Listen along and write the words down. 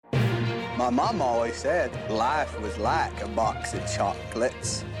My mom always said life was like a box of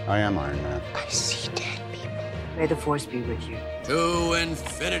chocolates. I am Iron Man. I see dead people. May the Force be with you. To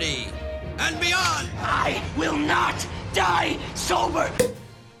infinity and beyond! I will not die sober!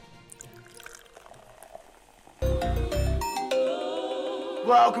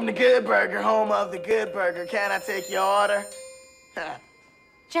 Welcome to Good Burger, home of the Good Burger. Can I take your order?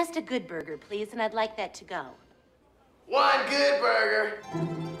 Just a good burger, please, and I'd like that to go. One Good Burger.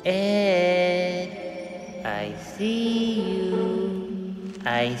 Ed, I see you.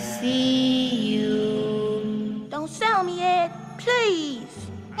 I see you. Don't sell me, Ed, please.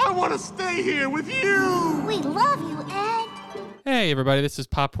 I want to stay here with you. We love you, Ed. Hey, everybody. This is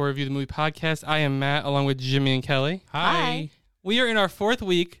Popcorn Review, the movie podcast. I am Matt, along with Jimmy and Kelly. Hi. We are in our fourth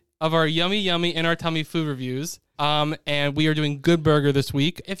week of our yummy, yummy in our tummy food reviews. And we are doing Good Burger this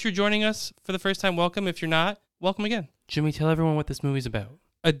week. If you're joining us for the first time, welcome. If you're not, welcome again. Jimmy, tell everyone what this movie's about.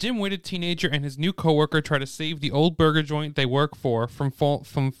 A dim-witted teenager and his new coworker try to save the old burger joint they work for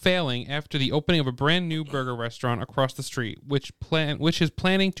from failing after the opening of a brand new burger restaurant across the street, which is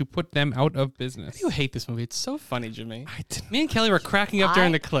planning to put them out of business. You hate this movie. It's so funny, Jimmy. Me and Kelly were cracking up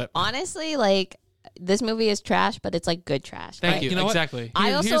during the clip. Honestly, this movie is trash, but it's good trash. Thank you. You know exactly.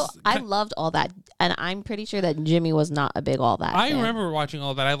 I loved All That, and I'm pretty sure that Jimmy was not a big All That fan. remember watching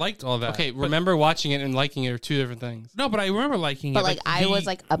All That. I liked All That. Okay, remember watching it and liking it are two different things. No, but I remember liking but it. I was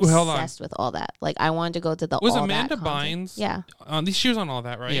obsessed with All That. I wanted to go to the was All Amanda That Bynes? Yeah. She was on All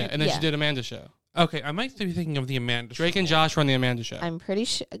That, right? Yeah, and then she did Amanda Show. Okay, I might be thinking of the Amanda Drake Show. and Josh run the Amanda Show. I'm pretty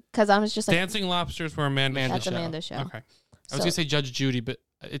sure, because I was just Dancing Lobsters were Amanda that's Show. Amanda Show. Okay. I was going to say Judge Judy, but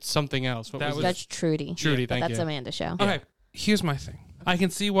it's something else. What That was it? Judge Trudy. Trudy, But thank that's you. Amanda Show. Okay, here's my thing. I can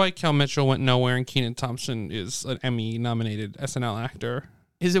see why Kel Mitchell went nowhere and Kenan Thompson is an Emmy-nominated SNL actor.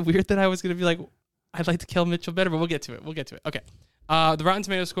 Is it weird that I was going to be like, I'd like to kill Mitchell better, but we'll get to it. Okay. The Rotten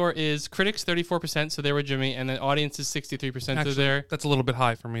Tomato score is critics 34%, so there with Jimmy, and then audience is 63%. Actually, so there. that's a little bit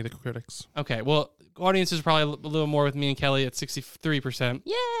high for me, the critics. Okay, well, audience is probably a little more with me and Kelly at 63%.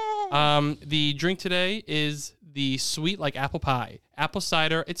 Yeah. The drink today is the sweet like apple pie, apple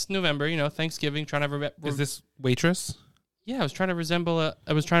cider. It's November, Thanksgiving. Trying to Is this Waitress? Yeah, I was trying to resemble an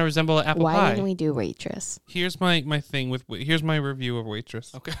apple pie. Why didn't we do Waitress? Here's my thing here's my review of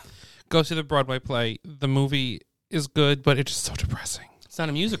Waitress. Okay. Go see the Broadway play. The movie is good, but it's just so depressing. It's not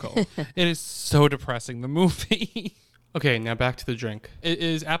a musical. It is so depressing, the movie. Okay, now back to the drink. It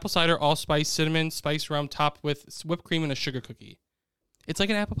is apple cider, allspice, cinnamon, spice rum, topped with whipped cream and a sugar cookie. It's like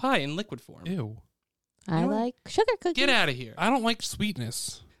an apple pie in liquid form. Ew. I like sugar cookies. Get out of here. I don't like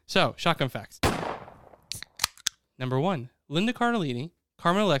sweetness. So, shotgun facts. Number 1, Linda Cardellini,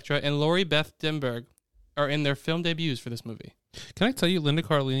 Carmen Electra, and Lori Beth Denberg are in their film debuts for this movie. Can I tell you, Linda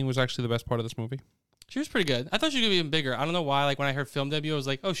Cardellini was actually the best part of this movie? She was pretty good. I thought she was going to be even bigger. I don't know why. When I heard film debut, I was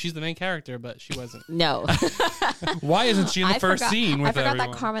like, oh, she's the main character, but she wasn't. No. Why isn't she in the first scene with I forgot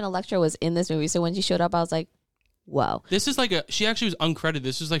everyone? that Carmen Electra was in this movie, so when she showed up, I was like, whoa. This is she actually was uncredited.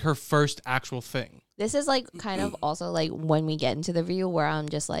 This was her first actual thing. This is kind of also when we get into the review where I'm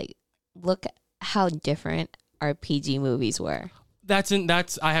just look how different our PG movies were.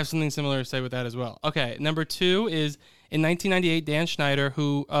 I have something similar to say with that as well. Okay, number 2 is in 1998, Dan Schneider,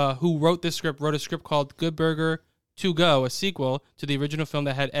 who wrote this script, wrote a script called Good Burger To Go, a sequel to the original film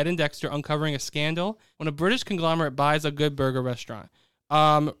that had Ed and Dexter uncovering a scandal when a British conglomerate buys a Good Burger restaurant.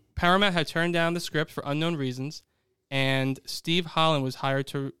 Paramount had turned down the script for unknown reasons, and Steve Holland was hired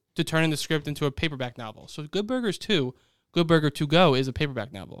to turn in the script into a paperback novel. So Good Burger To Go is a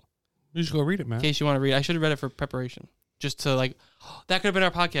paperback novel. You should go read it, man. In case you want to read it. I should have read it for preparation. Just to that could have been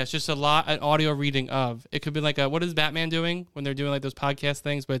our podcast. Just an audio reading of. It could be what is Batman doing when they're doing those podcast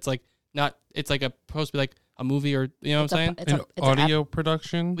things, but it's supposed to be a movie or, you know what I'm saying? An audio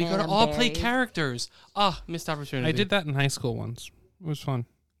production. We could all play characters. Missed opportunity. I did that in high school once. It was fun.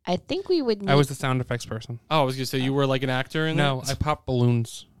 I think we would I was the sound effects person. Oh, I was going to say you were an actor in No, that? I popped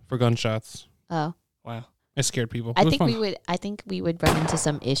balloons for gunshots. Oh. Wow. I scared people. I think we would run into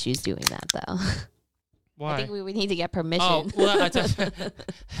some issues doing that though. Why? I think we would need to get permission. Oh, well,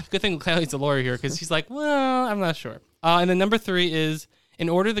 good thing Kelly's a lawyer here because she's well, I'm not sure. And then number 3 is in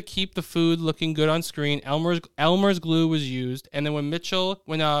order to keep the food looking good on screen, Elmer's glue was used, and then when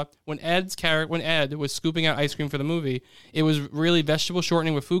Ed was scooping out ice cream for the movie, it was really vegetable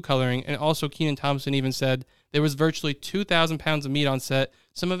shortening with food coloring, and also Kenan Thompson even said there was virtually 2,000 pounds of meat on set,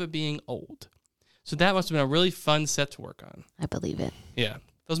 some of it being old. So that must have been a really fun set to work on. I believe it. Yeah.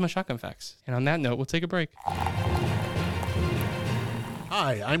 Those are my shotgun facts. And on that note, we'll take a break.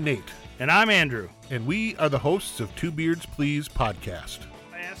 Hi, I'm Nate. And I'm Andrew. And we are the hosts of Two Beards Please podcast.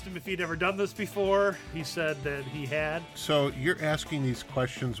 asked him if he'd ever done this before. He said that he had. So you're asking these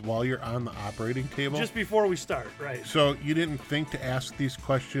questions while you're on the operating table? Just before we start, right. So you didn't think to ask these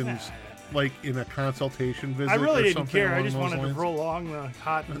questions like in a consultation visit? I really or didn't something care. I along just those wanted lines? to prolong the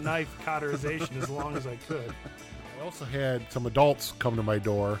hot knife cauterization as long as I could. I also had some adults come to my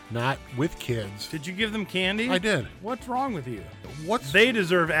door, not with kids. Did you give them candy? I did. What's wrong with you? What's They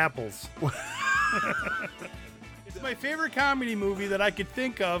deserve apples. It's my favorite comedy movie that I could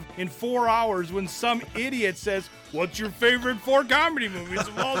think of in 4 hours when some idiot says, "What's your favorite 4 comedy movies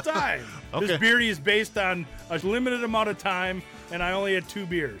of all time?" Okay. This beardy is based on a limited amount of time, and I only had 2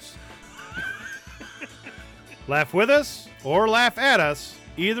 beers. Laugh with us or laugh at us.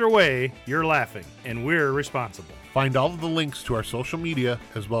 Either way, you're laughing, and we're responsible. Find all of the links to our social media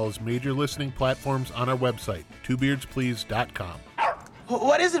as well as major listening platforms on our website, twobeardsplease.com.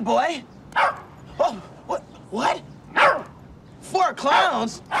 What is it, boy? Oh, what? 4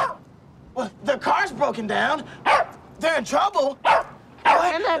 clowns? Well, their car's broken down. They're in trouble.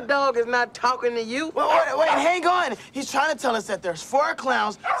 And that dog is not talking to you. Wait, hang on. He's trying to tell us that there's 4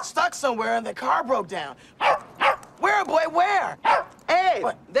 clowns stuck somewhere and their car broke down. Where, boy, where? Hey,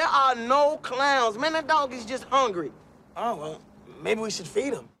 there are no clowns. Man, that dog is just hungry. Oh, well, maybe we should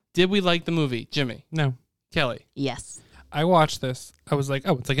feed him. Did we like the movie, Jimmy? No. Kelly? Yes. I watched this. I was like,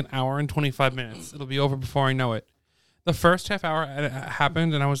 oh, it's like an hour and 25 minutes. It'll be over before I know it. The first half hour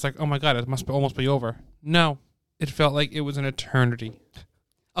happened, and I was like, oh my God, it must almost be over. No. It felt like it was an eternity.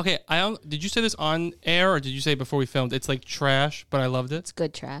 Okay, did you say this on air or did you say it before we filmed? It's like trash, but I loved it. It's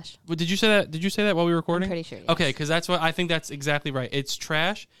good trash. But did you say that? Did you say that while we were recording? I'm pretty sure. Yes. Okay, because that's what I think. That's exactly right. It's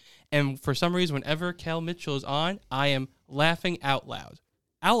trash, and for some reason, whenever Kel Mitchell is on, I am laughing out loud.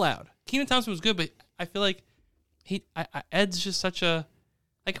 Out loud. Kenan Thompson was good, but I feel like Ed's just such a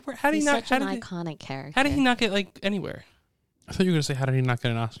How did He's he not? such an iconic character. How did he not get anywhere? I thought you were going to say, how did he not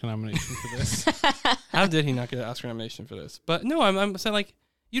get an Oscar nomination for this? How did he not get an Oscar nomination for this? But no, I'm saying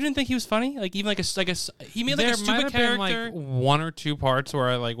you didn't think he was funny? Like even he made a stupid character. Been 1 or 2 parts where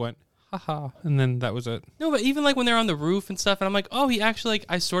I went, haha, and then that was it. No, but even when they're on the roof and stuff, and I'm like, oh, he actually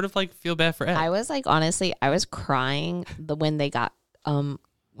I sort of feel bad for Ed. I was honestly, I was crying when they got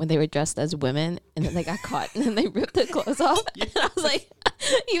when they were dressed as women and then they got caught and then they ripped their clothes off. And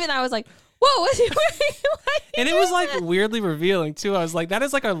I was like, whoa, what's he wearing? And it was weirdly revealing too. I was like, that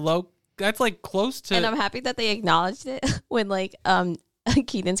is that's close to. And I'm happy that they acknowledged it when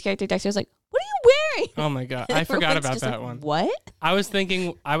Kenan's character Dexter was like, "What are you wearing?" Oh my God, I forgot about that one. What? I was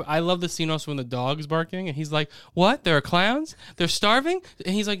thinking, I love the scene also when the dog is barking and he's like, "What? There are clowns? They're starving?"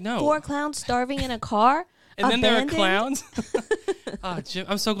 And he's like, "No, 4 clowns starving in a car." And then there are abandoned? clowns. Oh, Jim,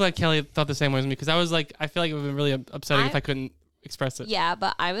 I'm so glad Kelly thought the same way as me because I was like, I feel like it would have been really upsetting if I couldn't express it. Yeah,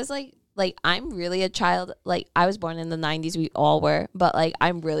 but I was like I'm really a child. I was born in the 90s. We all were. But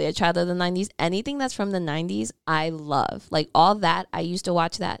I'm really a child of the 90s. Anything that's from the 90s, I love. All that, I used to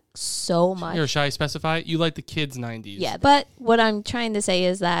watch that so much. Here, shall I specify? You like the kids' 90s. Yeah, but what I'm trying to say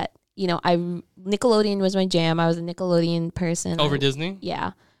is that, Nickelodeon was my jam. I was a Nickelodeon person. Over Disney?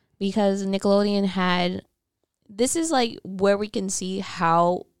 Yeah, because Nickelodeon had... This is where we can see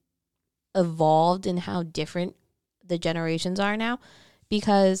how evolved and how different the generations are now.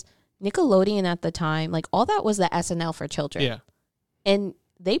 Because... Nickelodeon at the time, all that was the SNL for children. Yeah. And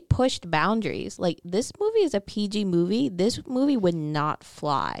they pushed boundaries. This movie is a PG movie. This movie would not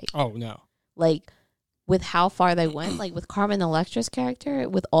fly. Oh, no. With how far they went, with Carmen Electra's character,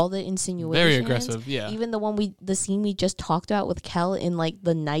 with all the insinuations. Very aggressive, yeah. Even the scene we just talked about with Kel in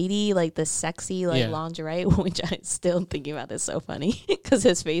the nightie, the sexy lingerie, which I'm still thinking about is so funny because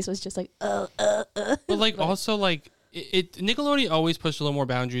his face was just But also Nickelodeon always pushed a little more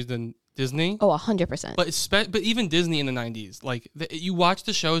boundaries than Disney. Oh, 100%. But even Disney in the 90s, you watch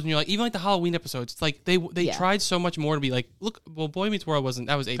the shows and you're even the Halloween episodes, it's they tried so much more to be look, well, Boy Meets World wasn't,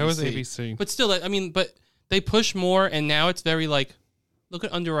 that was ABC. That was ABC. But still, but they push more and now it's very look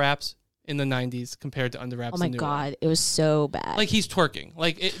at Under Wraps in the 90s compared to Under Wraps. Oh my God, it was so bad. He's twerking.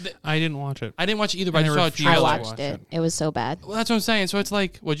 I didn't watch it. I didn't watch it either, but I saw a trailer. I watched it. It was so bad. Well, that's what I'm saying. So it's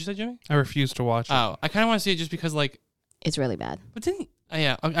what'd you say, Jimmy? I refused to watch it. Oh, I kind of want to see it just because it's really bad. But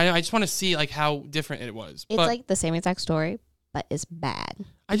yeah, I just want to see how different it was. It's the same exact story, but it's bad.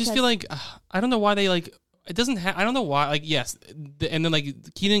 I just feel I don't know why they it doesn't have. I don't know why. Yes, and then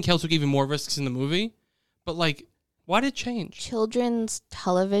Kenan and Kel took even more risks in the movie, but why did it change? Children's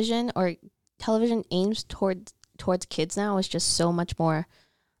television or television aims towards kids now is just so much more.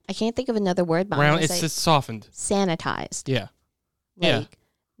 I can't think of another word, but it's just softened, sanitized. Yeah, yeah.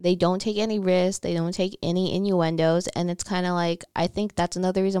 They don't take any risks. They don't take any innuendos. And it's kind of I think that's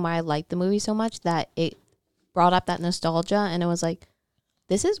another reason why I like the movie so much, that it brought up that nostalgia. And it was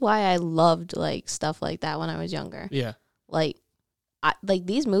this is why I loved like stuff like that when I was younger. Yeah. Like like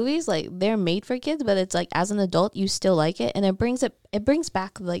these movies, like they're made for kids, but it's like as an adult you still like it, and it brings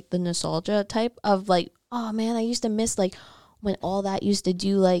back like the nostalgia type of like, oh man, I used to miss like when All That used to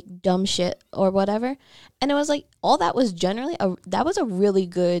do like dumb shit or whatever. And it was like All That was generally that was a really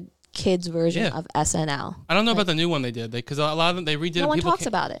good kids version of SNL. I don't know about the new one they did, because a lot of them they redid. No one people talks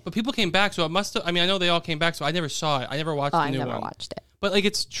about it, but people came back, so it must have. I mean, I know they all came back, so I never saw it. I never watched the new one. I never watched it. But like,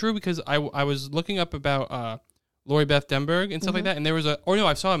 it's true because I was looking up about Lori Beth Denberg and stuff like that, and there was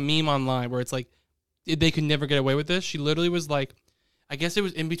I saw a meme online where it's like they could never get away with this. She literally was like, I guess it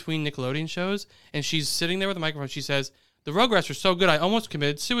was in between Nickelodeon shows, and she's sitting there with a microphone. She says, "The Rugrats are so good, I almost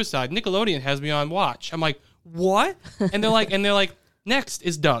committed suicide. Nickelodeon has me on watch." I'm like, what? And they're like, next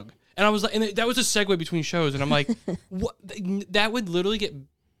is Doug. And I was like, and that was a segue between shows, and I'm like, what? That would literally get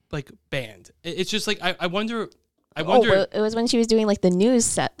like banned. It's just like I wonder. Well, it was when she was doing like the news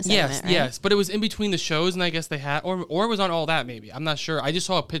segment, yes, right? yes, but it was in between the shows, and I guess they had, or it was on All That. Maybe, I'm not sure. I just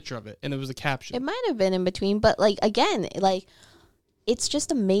saw a picture of it, and it was a caption. It might have been in between, but like again, like it's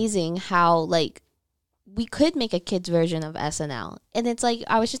just amazing how like we could make a kids version of SNL. And it's like,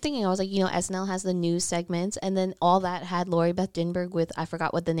 I was just thinking, I was like, you know, SNL has the news segments, and then All That had Lori Beth Denberg with, I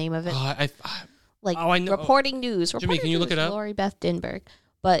forgot what the name of it. I know. Reporting news. Jimmy, can you look it up? Lori Beth Denberg.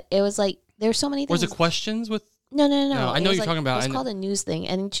 But it was like, there's so many things. Was it questions with? No. I know what you're talking about. It's called a news thing.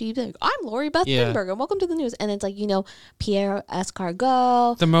 And she'd be like, I'm Lori Beth Denberg, and welcome to the news. And it's like, you know, Pierre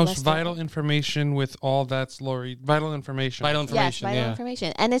Escargot. The most vital information with All That's Lori. Vital information. Yes, vital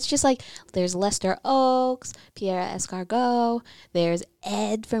information. And it's just like, there's Lester Oaks, Pierre Escargot, there's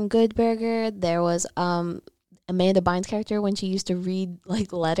Ed from Good Burger, there was Amanda Bynes' character when she used to read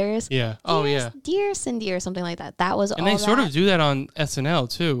like letters. Yeah. Oh, yeah. Dear Cindy or something like that. That was and they sort of do that on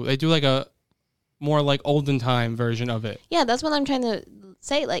SNL too. They do like a more like olden time version of it. Yeah, that's what I'm trying to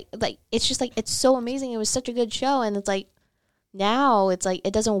say. Like it's just like, it's so amazing. It was such a good show, and it's like now it's like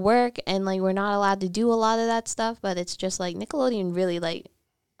it doesn't work, and like we're not allowed to do a lot of that stuff. But it's just like Nickelodeon really like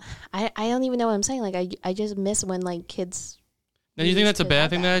I don't even know what I'm saying. Like I just miss when like kids. Now, do you think that's a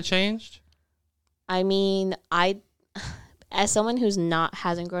bad thing that it changed? I mean, as someone who's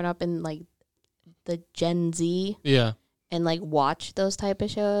hasn't grown up in like the Gen Z, and like watch those type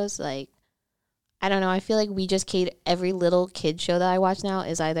of shows, like I don't know. I feel like we just cater. Every little kid show that I watch now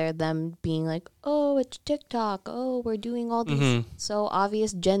is either them being like, "Oh, it's TikTok. Oh, we're doing all these so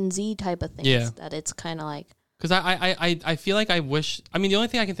obvious Gen Z type of things." Yeah. That it's kind of like. Because I feel like I wish. I mean, the only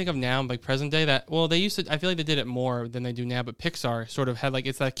thing I can think of now, like present day, that they used to. I feel like they did it more than they do now. But Pixar sort of had like,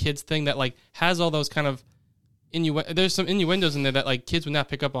 it's that kids thing that like has all those kind of there's some innuendos in there that like kids would not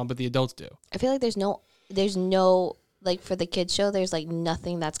pick up on, but the adults do. I feel like there's no like for the kids show. There's like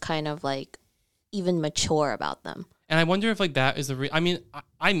nothing that's kind of like even mature about them. And I wonder if like that is I mean,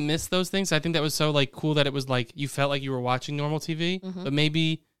 I miss those things. I think that was so like cool that it was like you felt like you were watching normal TV, but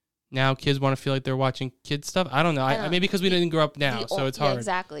maybe now kids want to feel like they're watching kids stuff. I don't know. Maybe because we didn't grow up now, so it's hard. Yeah,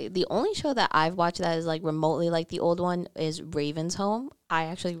 exactly. The only show that I've watched that is like remotely like the old one is Raven's Home. I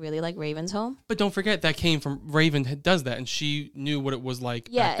actually really like Raven's Home. But don't forget that came from Raven does that, and she knew what it was like.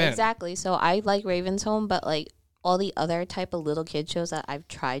 Yeah, back then. Exactly. So I like Raven's Home, but like all the other type of little kid shows that I've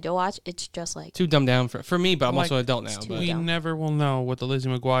tried to watch, it's just like too dumbed down for me. But I'm also an adult now. But we never will know what the Lizzie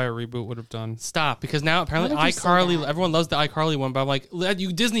McGuire reboot would have done. Stop, because now apparently iCarly, everyone loves the iCarly one, but I'm like,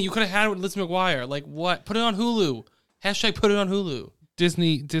 you Disney, you could have had it with Lizzie McGuire. Like what? Put it on Hulu. # put it on Hulu.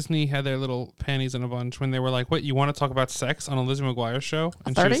 Disney had their little panties in a bunch when they were like, "What, you want to talk about sex on a Lizzie McGuire show?"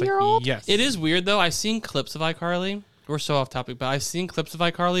 And a 30-year-old? Like, yes. It is weird though. I've seen clips of iCarly. We're so off topic, but I've seen clips of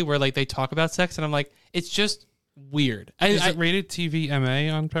iCarly where like they talk about sex, and I'm like, it's just weird. Is it rated TV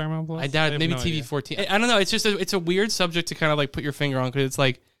MA on Paramount Plus? I doubt it. Maybe TV 14. I don't know. It's just it's a weird subject to kind of like put your finger on, because it's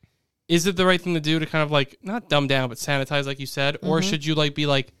like, is it the right thing to do to kind of like not dumb down but sanitize like you said, or should you like be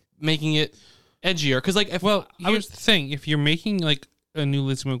like making it edgier? Because like here's the thing: if you're making like a new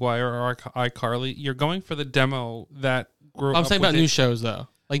Lizzie McGuire or iCarly, you're going for the demo that grew. I'm saying about new shows though,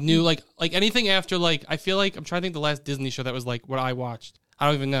 like new like anything after like I feel like I'm trying to think the last Disney show that was like what I watched. I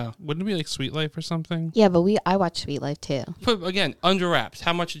don't even know. Wouldn't it be like Sweet Life or something? Yeah, but I watch Sweet Life too. But again, under wraps,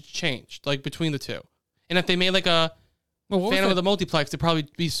 how much it's changed like between the two, and if they made like a Phantom of the Multiplex, it'd probably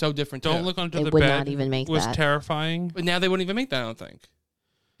be so different. Don't too. Look Under they the would Bed not even make was that. Terrifying. But now they wouldn't even make that. I don't think.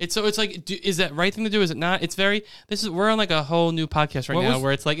 It's like, is that right thing to do? Is it not? It's very. We're on like a whole new podcast right now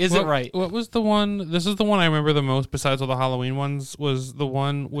where it's like, is it right? What was the one? This is the one I remember the most. Besides all the Halloween ones, was the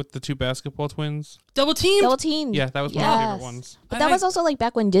one with the two basketball twins. Double Team. Yeah, that was one of my favorite ones. But that was also like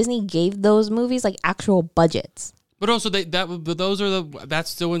back when Disney gave those movies like actual budgets. But also that's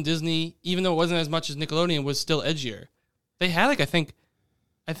still when Disney, even though it wasn't as much as Nickelodeon, was still edgier. They had like I think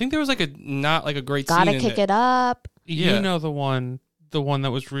I think there was like a not like a great Gotta scene kick in it up. Yeah. You know the one that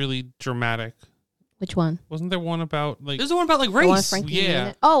was really dramatic. Which one? Wasn't there one about like? There's the one about like The one with race. Frankie Yeah.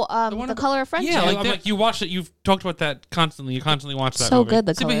 Muniz. Oh, the Color of Friendship. Yeah, Yeah, like like you watched it. You've talked about that constantly. You constantly watch that. So movie. good.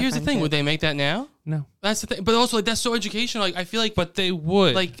 The See, Color but of here's the thing: Friendship. would they make that now? No, That's the thing. But also, like that's so educational. Like I feel like, but they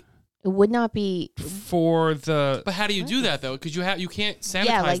would like, It would not be. for the. but how do you do that though? Because you can't sanitize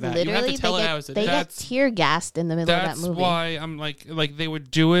Yeah, like that. You have literally, to tell they it get, how it's they get That's- tear gassed in the middle of that That's movie. why I'm like they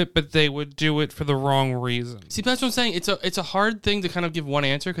would do it, but they would do it for the wrong reason. See, that's what I'm saying. It's a hard thing to kind of give one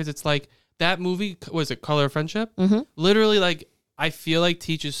answer because it's like that movie was it Color of Friendship? Mm-hmm. Literally, like I feel like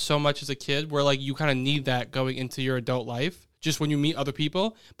teaches so much as a kid, where like you kind of need that going into your adult life, just when you meet other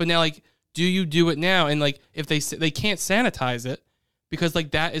people. But now, like, do you do it now? And like, if they can't sanitize it because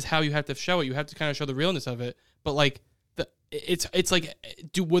like that is how you have to show it. You have to kind of show the realness of it. But like it's like,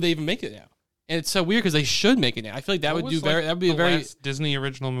 would they even make it now? And it's so weird because they should make it now. I feel like that What would was, do very. like, That would be a the very last Disney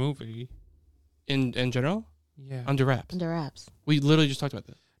original movie. in general. Yeah. Under wraps. Under wraps. We literally just talked about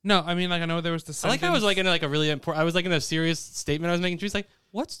this. No, I mean like I know there was the. I like I was like in like a really important. I was like in a serious statement I was making. She's like,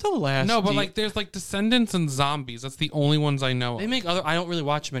 "What's the last?" No, but like there's like Descendants and Zombies. That's the only ones I know. they Of. make other. I don't really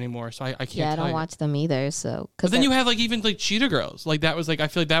watch them anymore, so I can't. Yeah, I tell don't you. watch them either. So, But then you have like even like Cheetah Girls. Like that was like I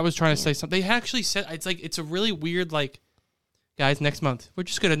feel like that was trying to say something. They actually said it's like it's a really weird like. Guys, next month we're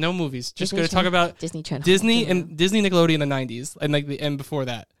just gonna no movies. Just Disney gonna talk Channel. about Disney Channel. Disney and Disney Nickelodeon in the '90s and like and before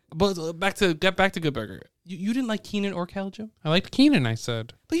that. But get back to Good Burger. You didn't like Keenan or Cal, Jim? I liked Keenan. I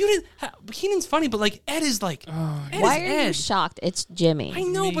said. But you didn't. Keenan's funny, but like Ed is like. Ed Why is are you Ed. shocked? It's Jimmy. I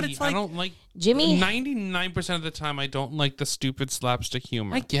know, but it's like I don't like Jimmy. 99% of the time, I don't like the stupid slapstick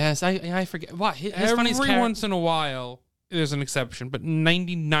humor. I guess I forget. Why his Every funniest character. once in a while, there's an exception, but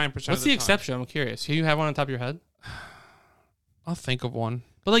 99%. What's of the time, exception? I'm curious. Do you have one on top of your head? I'll think of one.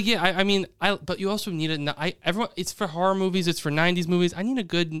 But like, yeah, I mean, but you also need everyone. It's for horror movies. It's for '90s movies. I need a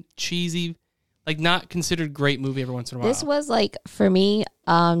good cheesy, like not considered great movie every once in a while. This was like for me,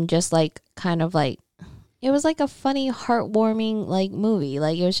 just like kind of like it was like a funny, heartwarming like movie.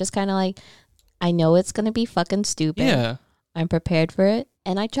 Like it was just kind of like I know it's gonna be fucking stupid. Yeah. I'm prepared for it,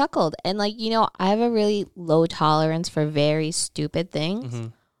 and I chuckled. And like I have a really low tolerance for very stupid things,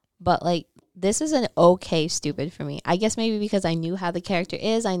 but like. This is an okay stupid for me. I guess maybe because I knew how the character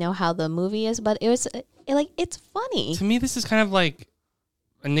is, I know how the movie is, but it's funny. To me, this is kind of like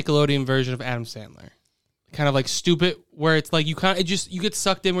a Nickelodeon version of Adam Sandler. Kind of like stupid, where it's like you get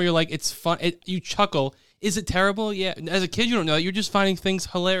sucked in where you're like, it's fun. You chuckle. Is it terrible? Yeah. As a kid, you don't know that. You're just finding things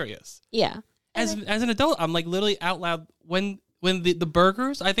hilarious. Yeah. As an adult, I'm like literally out loud when the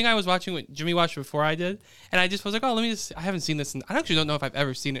burgers. I think I was watching what Jimmy watched before I did, and I just was like, oh, let me just. I haven't seen this. I actually don't know if I've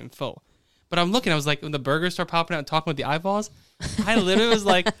ever seen it in full. But I'm looking. I was like, when the burgers start popping out and talking with the eyeballs, I literally was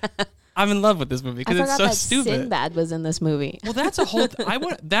like, I'm in love with this movie because it's so that stupid. Sinbad was in this movie. Well, that's a whole.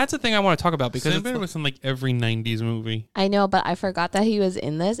 That's a thing I want to talk about because Sinbad was in like every 90s movie. I know, but I forgot that he was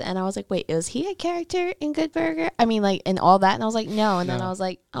in this, and I was like, wait, is he a character in Good Burger? I mean, like, and all that, and I was like, no, and then I was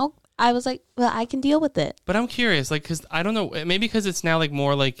like, oh, I was like, well, I can deal with it. But I'm curious, like, because I don't know, maybe because it's now like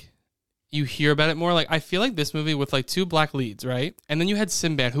more like. You hear about it more. Like, I feel like this movie with like two black leads, right? And then you had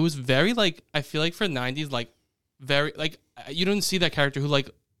Sinbad, who was very like, I feel like for the 90s, like very like you didn't see that character who like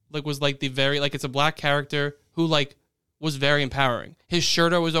was like the very like it's a black character who like was very empowering. His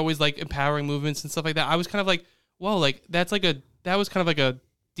shirt was always like empowering movements and stuff like that. I was kind of like, whoa, like that was kind of like a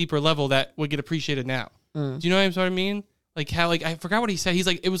deeper level that would get appreciated now. Do you know what I mean? Like how like I forgot what he said. He's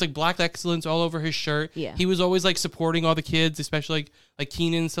like it was like black excellence all over his shirt. Yeah. He was always like supporting all the kids, especially like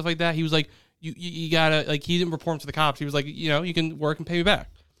Keenan and stuff like that. He was like you gotta like he didn't report to the cops. He was like you can work and pay me back.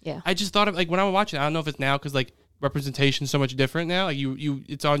 Yeah. I just thought of like when I was watching. I don't know if it's now because like representation is so much different now. Like you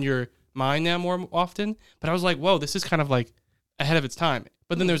it's on your mind now more often. But I was like, whoa, this is kind of like ahead of its time.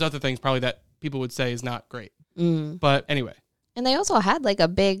 But then there's other things probably that people would say is not great. But anyway. And they also had like a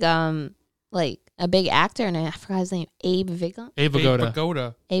big actor, and I forgot his name, Abe Vigoda. Abe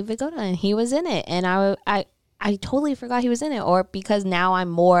Vigoda, and he was in it, and I totally forgot he was in it, or because now I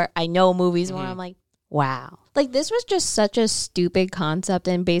know movies where I'm like, wow, like this was just such a stupid concept,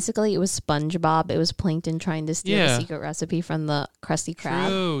 and basically it was SpongeBob, it was Plankton trying to steal the secret recipe from the Krusty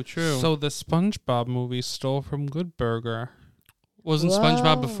Krab. True. So the SpongeBob movie stole from Good Burger. Wasn't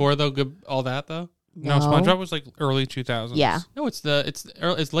SpongeBob before though? All that though? No, SpongeBob was like early 2000s. Yeah. No, it's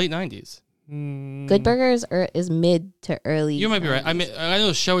late 90s. Good Burger is mid to early. You might be right. I mean, I know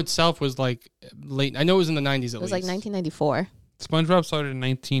the show itself was like late. I know it was in the 90s at least. It was like 1994. SpongeBob started in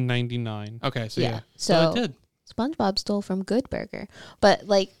 1999. Okay, so yeah. So it did. SpongeBob stole from Good Burger. But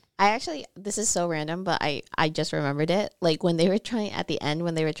like this is so random, but I just remembered it. Like when they were trying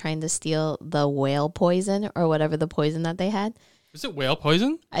to steal the whale poison or whatever the poison that they had. Was it whale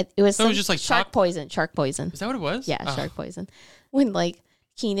poison? It was, So it was just like shark poison. Shark poison. Is that what it was? Yeah, shark poison. When like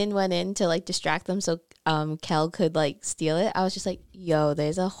Keenan went in to like distract them so Kel could like steal it, I was just like, yo,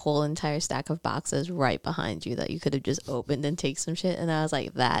 there's a whole entire stack of boxes right behind you that you could have just opened and take some shit. And I was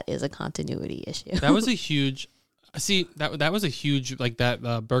like, that is a continuity issue. That was a huge. See, that was a huge like that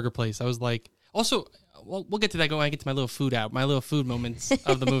burger place. I was like, also. We'll get to that when I get to my little food moments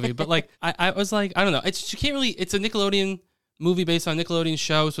of the movie. But like, I was like, I don't know. You can't really. It's a Nickelodeon movie based on Nickelodeon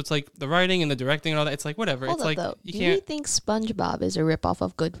show, so it's like the writing and the directing and all that. It's like whatever. Hold it's up, like though. you Do can't. you think SpongeBob is a ripoff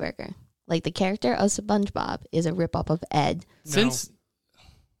of Good Burger? Like the character of SpongeBob is a ripoff of Ed. Since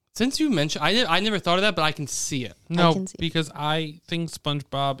you mentioned, I never thought of that, but I can see it. No, because I think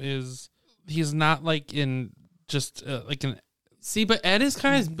SpongeBob he's not like in just like an. See, but Ed is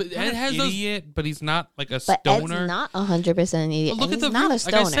kind of. But Ed has idiot, but he's not like a But stoner. Ed's not 100% an idiot. Look and at the he's not a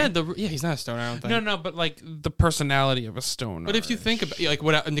stoner. Like I said, he's not a stoner. I don't think. No, but like the personality of a stoner. But if you think about like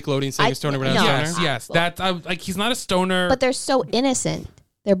what Nickelodeon saying a stoner, without no. a stoner. yes, like he's not a stoner. But they're so innocent.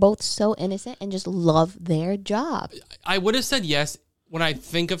 They're both so innocent and just love their job. I would have said yes when I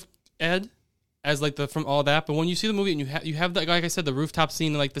think of Ed as like from all that, but when you see the movie and you have that, like I said, the rooftop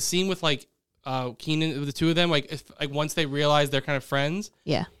scene, like the scene with like Keenan, the two of them, like once they realize they're kind of friends.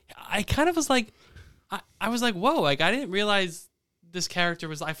 Yeah, I kind of was like, I was like, whoa, like I didn't realize this character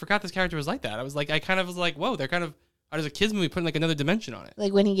was. I forgot this character was like that. I was like, I kind of was like, whoa, they're kind of. As a kids movie, putting like another dimension on it.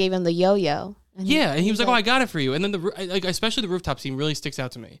 Like when he gave him the yo-yo. And he was like, "Oh, I got it for you." And then like especially the rooftop scene really sticks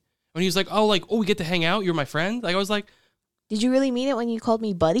out to me when he was like, "Oh, we get to hang out. You're my friend." Like I was like, "Did you really mean it when you called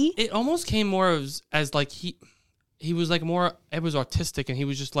me buddy?" It almost came more as like he was like more. Ed was autistic and he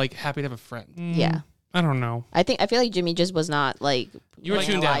was just like happy to have a friend. Yeah, I don't know. I feel like Jimmy just was not like you were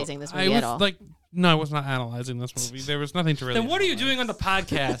analyzing this movie at all. No, I was not analyzing this movie. There was nothing to really. Then what are you doing on the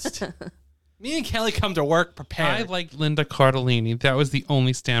podcast? Me and Kelly come to work prepared. I like Linda Cardellini. That was the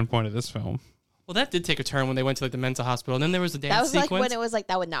only standpoint of this film. Well, that did take a turn when they went to like the mental hospital, and then there was the dance sequence. That was like when it was like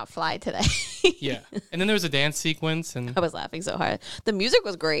that would not fly today. Yeah, and then there was a dance sequence, and I was laughing so hard. The music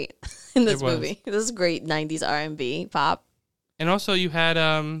was great in this movie. This is great '90s R&B pop. And also, you had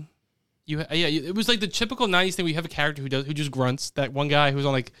it was like the typical '90s thing. We have a character who just grunts. That one guy who's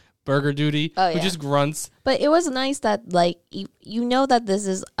on like burger duty who just grunts. But it was nice that like you know that this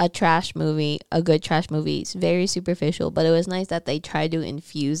is a trash movie, a good trash movie. It's very superficial, but it was nice that they tried to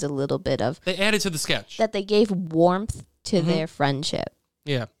infuse a little bit of. They added to the sketch. That they gave warmth to their friendship.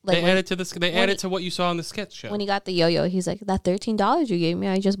 Yeah, like they added to this. They added to what you saw in the sketch show. When he got the yo-yo, he's like, "That $13 you gave me,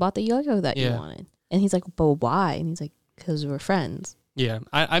 I just bought the yo-yo that you wanted." And he's like, "But why?" And he's like, "Because we're friends." Yeah,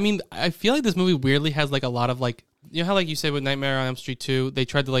 I mean, I feel like this movie weirdly has like a lot of like, you know how like you said with Nightmare on Elm Street 2, they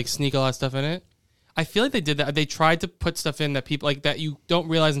tried to like sneak a lot of stuff in it. I feel like they did that. They tried to put stuff in that people like that you don't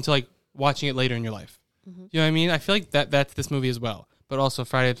realize until like watching it later in your life. Mm-hmm. You know what I mean? I feel like that's this movie as well. But also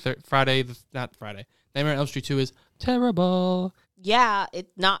Nightmare on Elm Street 2 is terrible. Yeah,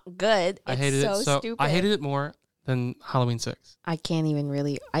 it's not good. I hated it so stupid. I hated it more than Halloween 6. I can't even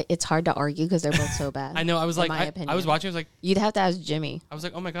really. it's hard to argue because they're both so bad. I know. I was like, I was watching. I was like, you'd have to ask Jimmy. I was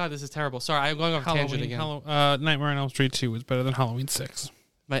like, oh my god, this is terrible. Sorry, I'm going off a tangent again. Nightmare on Elm Street 2 was better than Halloween 6.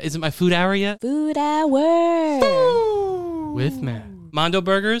 Is it my food hour yet? Food hour with Matt. Mondo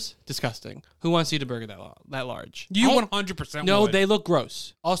burgers, disgusting. Who wants to eat a burger that large? You 100% No, would. they look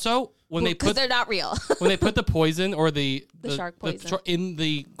gross. Also, when they put they're not real. when they put the poison or the shark poison in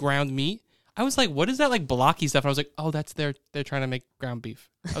the ground meat, I was like, what is that like blocky stuff? And I was like, oh, that's they're trying to make ground beef.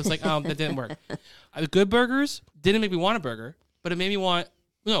 I was like, that didn't work. The Good Burgers didn't make me want a burger, but it made me want.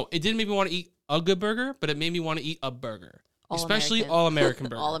 No, it didn't make me want to eat a good burger, but it made me want to eat a burger. Especially all-American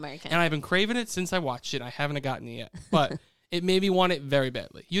burger. All-American. And I've been craving it since I watched it. I haven't gotten it yet. But it made me want it very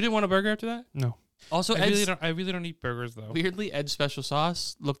badly. You didn't want a burger after that? No. Also, I really don't eat burgers, though. Weirdly, Ed's special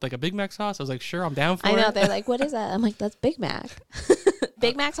sauce looked like a Big Mac sauce. I was like, sure, I'm down for it. I know. They're like, what is that? I'm like, that's Big Mac.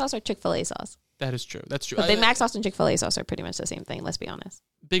 Big Mac sauce or Chick-fil-A sauce? That is true. That's true. But Big Mac sauce and Chick-fil-A sauce are pretty much the same thing. Let's be honest.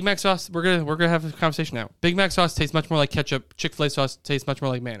 Big Mac sauce. We're gonna have a conversation now. Big Mac sauce tastes much more like ketchup. Chick-fil-A sauce tastes much more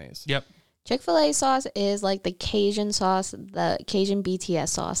like mayonnaise. Yep. Chick-fil-A sauce is like the Cajun sauce, the Cajun BTS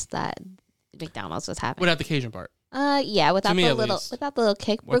sauce that McDonald's was having. Without the Cajun part. Yeah, without the little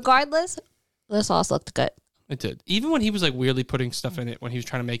kick. Regardless, the sauce looked good. It did. Even when he was like weirdly putting stuff in it when he was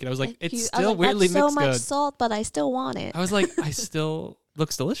trying to make it, I was like, it's I was still like, weirdly that's so mixed much good. salt, but I still want it. I was like, I still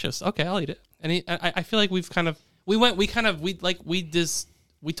looks delicious. Okay, I'll eat it. And I feel like we've kind of we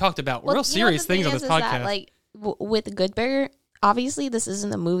talked about real serious things on this podcast. That, like with Good Burger, obviously this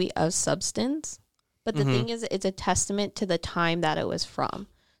isn't a movie of substance, but the thing is, it's a testament to the time that it was from.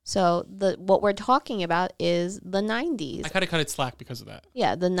 So what we're talking about is the 90s. I kind of cut it slack because of that.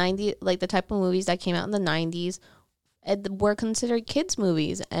 Yeah, the 90s, like the type of movies that came out in the 90s, were considered kids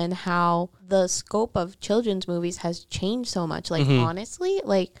movies, and how the scope of children's movies has changed so much. Like honestly,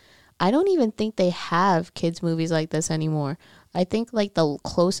 like I don't even think they have kids movies like this anymore. I think like the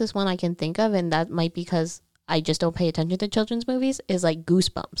closest one I can think of, and that might be because I just don't pay attention to children's movies, is like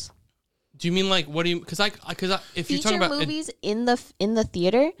Goosebumps. Do you mean like what do you? Because if you're talking about movies in the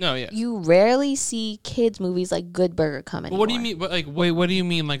theater, no, yeah, you rarely see kids movies like Good Burger come anymore. What do you mean? What do you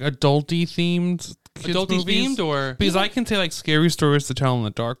mean? Like adulty themed? Adulty themed, or because I can say like Scary Stories to Tell in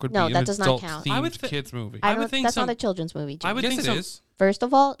the Dark would be an that does not count. adult-themed kids movie. I would think that's not a children's movie. I would think it is. First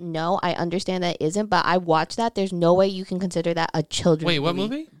of all, no, I understand that it isn't, but I watched that. There's no way you can consider that a children's movie. Wait, what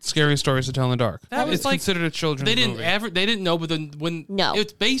movie? Scary Stories to Tell in the Dark. It's like, considered a children's movie. They didn't know, but when no,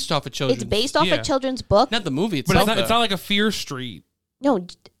 it's based off a children's. It's based off a children's book, not the movie itself. But it's not like a Fear Street. No,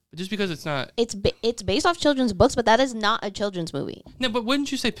 just because it's not. It's based off children's books, but that is not a children's movie. No, but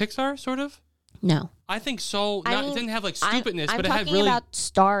wouldn't you say Pixar, sort of? No, I think so. It didn't have like stupidness, I'm but it had talking really about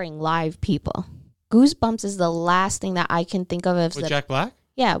starring live people. Goosebumps is the last thing that I can think of as with Jack Black.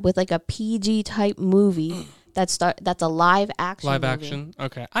 Yeah, with like a PG type movie that's a live action. Live movie. action.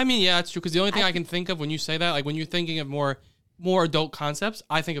 Okay. I mean, yeah, that's true. Because the only thing I can think of when you say that, like when you're thinking of more adult concepts,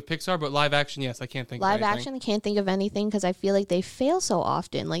 I think of Pixar. But live action, yes, I can't think. Live of anything. action, I can't think of anything because I feel like they fail so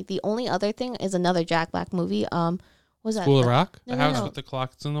often. Like the only other thing is another Jack Black movie. Was that School of Rock? The house with the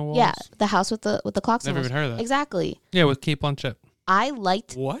clocks in the walls. Yeah, the house with the clocks. Never even heard of that. Exactly. Yeah, with Kate Blanchett. I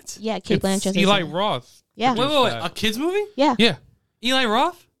liked what? Yeah, Kate Blanchett. Eli Roth. Yeah. Wait, a kids movie? Yeah. Yeah. Eli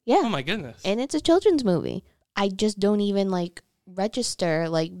Roth? Yeah. Oh my goodness. And it's a children's movie. I just don't even like register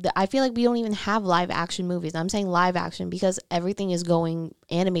I feel like we don't even have live action movies. I'm saying live action because everything is going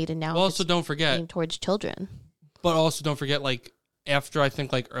animated now. Well, also don't forget aimed towards children. But also don't forget, like after I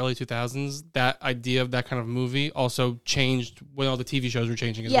think like early 2000s, that idea of that kind of movie also changed when all the TV shows were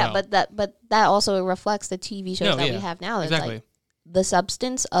changing as well. Yeah, but that also reflects the TV shows we have now. It's exactly. Like the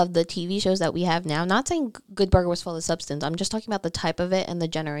substance of the TV shows that we have now. Not saying Good Burger was full of substance. I'm just talking about the type of it and the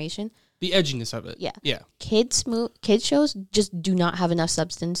generation. The edginess of it. Yeah. Yeah. Kids shows just do not have enough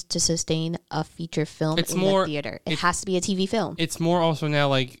substance to sustain a feature film in the theater. It has to be a TV film. It's more also now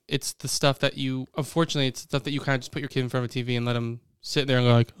like it's the stuff that unfortunately it's stuff that you kind of just put your kid in front of a TV and let them sit there and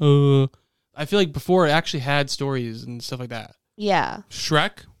go like, I feel like before it actually had stories and stuff like that. Yeah.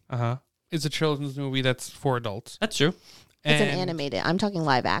 Shrek is a children's movie that's for adults. That's true. It's an animated. I'm talking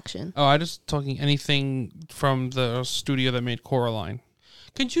live action. Oh, I'm just talking anything from the studio that made Coraline.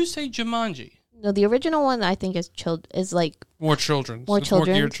 Could you say Jumanji? No, the original one I think is like more children. More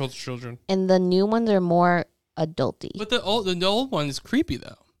children. More geared towards children. And the new ones are more adulty. But the old one is creepy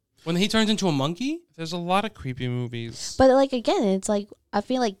though. When he turns into a monkey, there's a lot of creepy movies. But like again, it's like I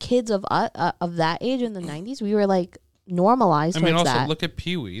feel like kids of that age in the 90s, we were like normalized. I mean, also that. look at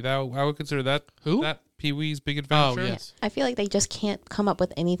Pee-wee. I would consider that who that Pee-wee's Big Adventure. Oh yes. I feel like they just can't come up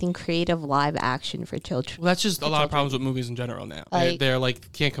with anything creative live action for children. Well, that's just a lot of problems with movies in general now. Like, they're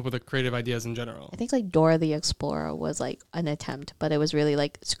like can't come up with creative ideas in general. I think like Dora the Explorer was like an attempt, but it was really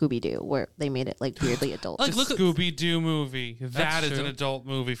like Scooby-Doo, where they made it like weirdly adult. Like look Scooby-Doo movie. That is an adult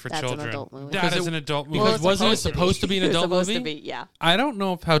movie for children. An adult movie. That is an adult movie. Because wasn't it supposed to be an adult movie? To be, yeah. I don't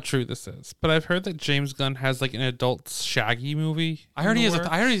know how true this is, but I've heard that James Gunn has like an adult Shaggy movie. I heard he's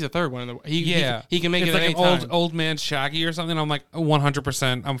a third one. He can make it's it like at an any time. old man Shaggy or something. I'm like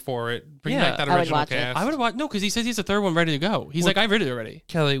 100%. I'm for it. Bring back that original cast. I would watch. No, because he says he's a third one ready to go. He's like, I've read it already.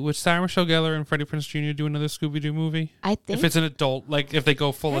 Kelly, would Sarah Michelle Gellar and Freddie Prinze Jr. do another Scooby-Doo movie? I think if it's an adult, like if they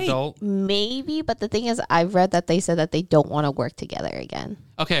go full adult, maybe. But the thing is, I've read that they said that they don't want to work together again.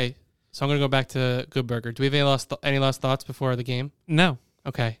 Okay, so I'm gonna go back to Good Burger. Do we have any last thoughts before the game? No.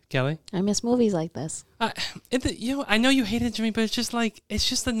 Okay, Kelly. I miss movies like this. I know you hate it, Jimmy, but it's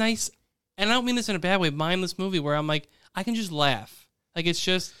just a nice, and I don't mean this in a bad way, mindless movie where I'm like, I can just laugh. Like it's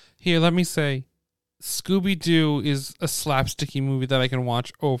just here. Let me say, Scooby-Doo is a slapsticky movie that I can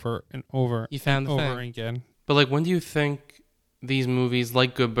watch over and over. You found the over thing. again. But like, when do you think these movies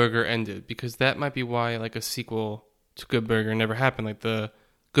like Good Burger ended? Because that might be why like a sequel to Good Burger never happened, like the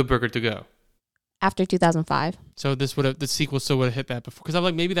Good Burger to Go. After 2005. So the sequel still would have hit that before. Because I'm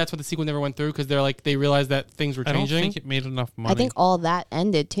like, maybe that's what the sequel never went through because they realized that things were changing. I don't think it made enough money. I think all that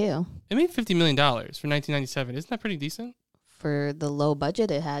ended too. It made $50 million for 1997. Isn't that pretty decent? For the low budget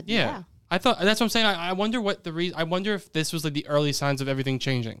it had. Yeah. I thought that's what I'm saying. I wonder what the reason. I wonder if this was like the early signs of everything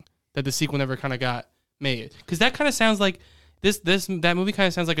changing, that the sequel never kind of got made. Because that kind of sounds like that movie kind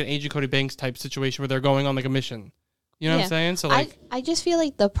of sounds like an Agent Cody Banks type situation where they're going on like a mission. You know what I'm saying? So like, I just feel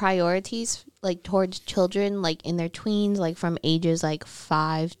like the priorities like towards children like in their tweens, like from ages like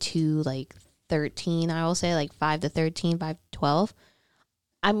 5 to like 13, I will say like 5 to 13, 5 to 12.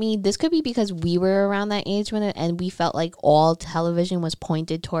 I mean, this could be because we were around that age when and we felt like all television was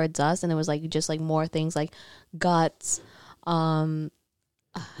pointed towards us, and it was like just like more things like Guts. And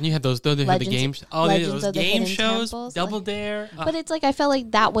you had those the games. Oh, Legends those of the game Hidden shows, Temples, Double like- Dare. But it's like I felt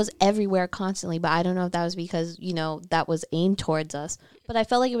like that was everywhere constantly. But I don't know if that was because that was aimed towards us. But I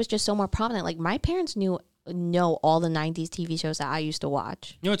felt like it was just so more prominent. Like my parents know all the '90s TV shows that I used to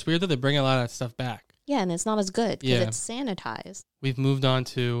watch. You know, it's weird that they bring a lot of that stuff back. Yeah, and it's not as good because Yeah. it's sanitized. We've moved on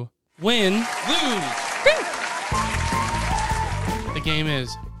to win, lose. The game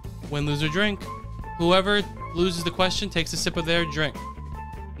is win, lose, or drink. Whoever loses the question takes a sip of their drink.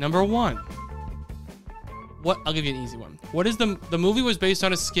 Number 1. What? I'll give you an easy one. What is the movie was based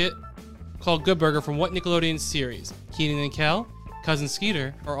on a skit called Good Burger from what Nickelodeon series? Keenan and Kel, Cousin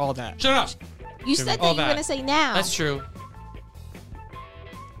Skeeter, or All That? Shut up. You said that All you were That. going to say now. That's true.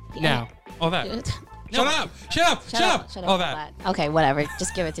 Now. All that. No. Shut up. Shut up. All that. Okay, whatever.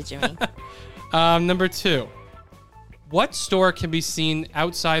 Just give it to Jimmy. Number 2. What store can be seen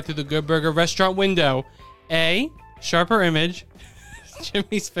outside through the Good Burger restaurant window? A. Sharper Image.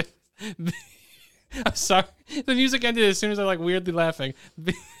 Jimmy's face. I'm sorry. The music ended as soon as I weirdly laughing.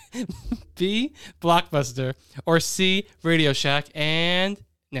 B. Blockbuster. Or C. Radio Shack. And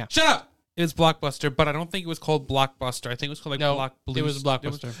now. Shut up. It was Blockbuster, but I don't think it was called Blockbuster. I think it was called Block Blues. It was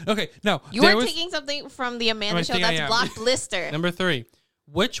Blockbuster. Okay, no. You were taking something from the Amanda show. That's Block Blister. Number 3.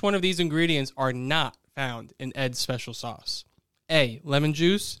 Which one of these ingredients are not found in Ed's special sauce? A. Lemon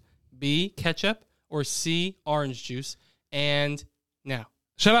juice. B. Ketchup. Or C. Orange juice. And now.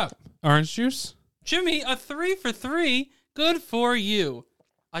 Shut up. Orange juice? Jimmy, a 3 for 3. Good for you.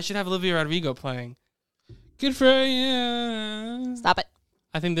 I should have Olivia Rodrigo playing. Good for you. Stop it.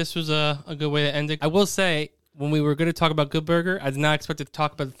 I think this was a good way to end it. I will say, when we were going to talk about Good Burger, I did not expect to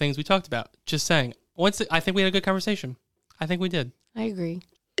talk about the things we talked about. Just saying. I think we had a good conversation. I think we did. I agree.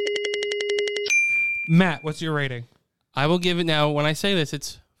 Matt, what's your rating? I will give it now. When I say this,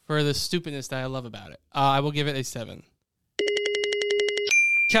 it's for the stupidness that I love about it. I will give it a 7.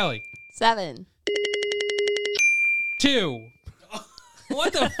 Kelly. 7. 2.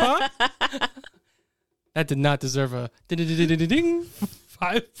 What the fuck? That did not deserve a ding.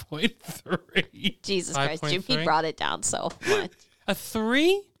 5.3. Jesus Christ, 5.3? Jimmy brought it down so much. A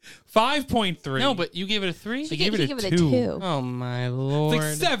 3? 5.3. No, but you gave it a 3? He gave it a 2. Oh my lord.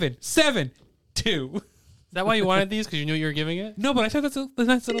 It's like 7. 2. Is that why you wanted these? Because you knew you were giving it? No, but I thought that's a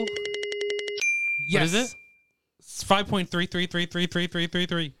nice little. Yes. What is it? It's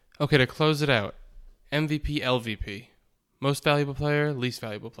 5.3333333. Okay, to close it out. MVP, LVP. Most valuable player, least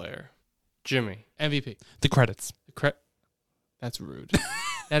valuable player. Jimmy. MVP. The credits. That's rude.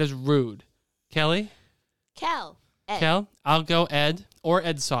 That is rude. Kelly? Kel. Ed. Kel? I'll go Ed or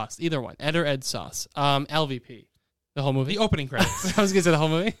Ed Sauce. Either one. Ed or Ed Sauce. LVP. The whole movie? The opening credits. I was going to say the whole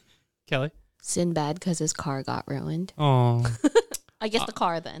movie. Kelly? Sinbad because his car got ruined. Oh. I guess the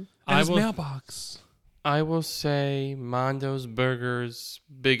car then. And his mailbox. I will say Mondo's Burger's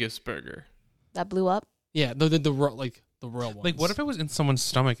biggest burger. That blew up? Yeah, the real ones. Like, what if it was in someone's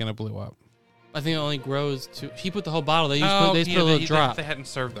stomach and it blew up? I think it only grows to... He put the whole bottle. They just put a little drop. They hadn't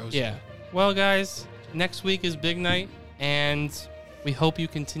served those. Yeah. Well, guys, next week is big night, and we hope you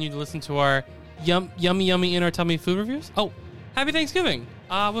continue to listen to our yummy in our tummy food reviews. Oh, happy Thanksgiving.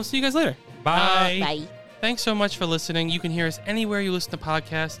 We'll see you guys later. Bye. Bye. Thanks so much for listening. You can hear us anywhere you listen to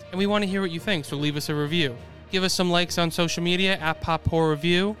podcasts, and we want to hear what you think, so leave us a review. Give us some likes on social media at Pop Horror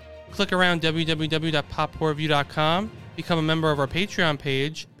Review. Click around www.pophorrorreview.com. Become a member of our Patreon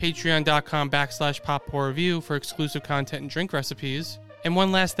page, patreon.com/pophorrorreview for exclusive content and drink recipes. And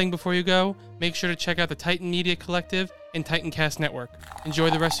one last thing before you go, make sure to check out the Titan Media Collective and Titancast Network. Enjoy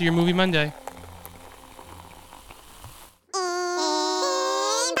the rest of your movie Monday.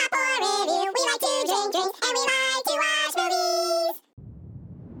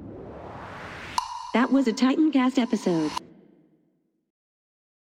 That was a Titancast episode.